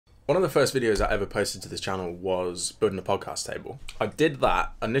One of the first videos I ever posted to this channel was building a podcast table. I did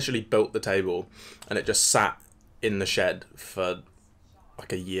that, initially built the table, and it just sat in the shed for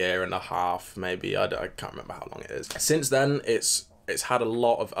like a year and a half, maybe. I can't remember how long it is. Since then, it's had a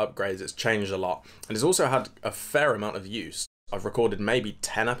lot of upgrades, it's changed a lot, and it's also had a fair amount of use. I've recorded maybe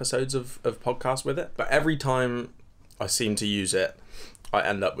 10 episodes of podcasts with it, but every time I seem to use it, I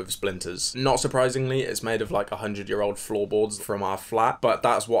end up with splinters. Not surprisingly, it's made of like 100-year-old floorboards from our flat, but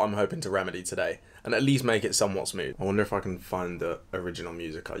that's what I'm hoping to remedy today, and at least make it somewhat smooth. I wonder if I can find the original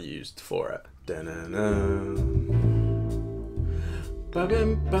music I used for it.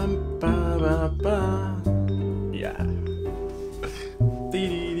 Yeah.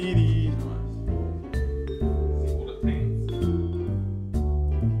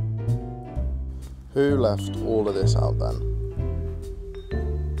 Who left all of this out then?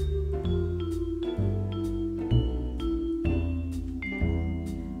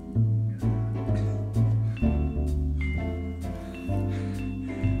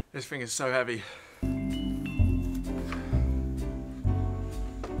 This thing is so heavy.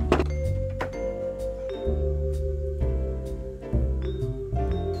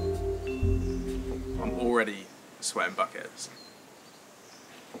 I'm already sweating buckets.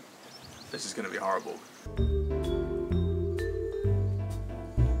 This is going to be horrible.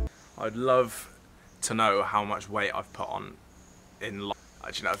 I'd love to know how much weight I've put on in lockdown.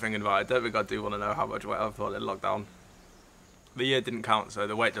 Actually, now thinking about it, I don't think I do want to know how much weight I've put on in lockdown. The year didn't count, so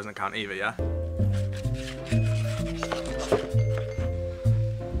the weight doesn't count either, yeah?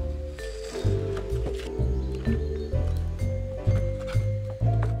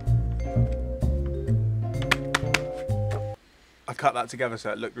 I cut that together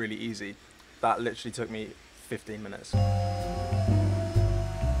so it looked really easy. That literally took me 15 minutes.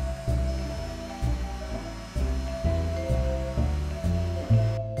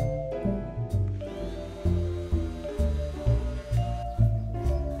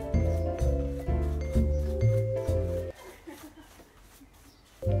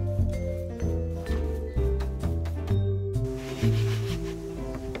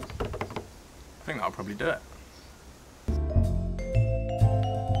 I think that'll probably do it.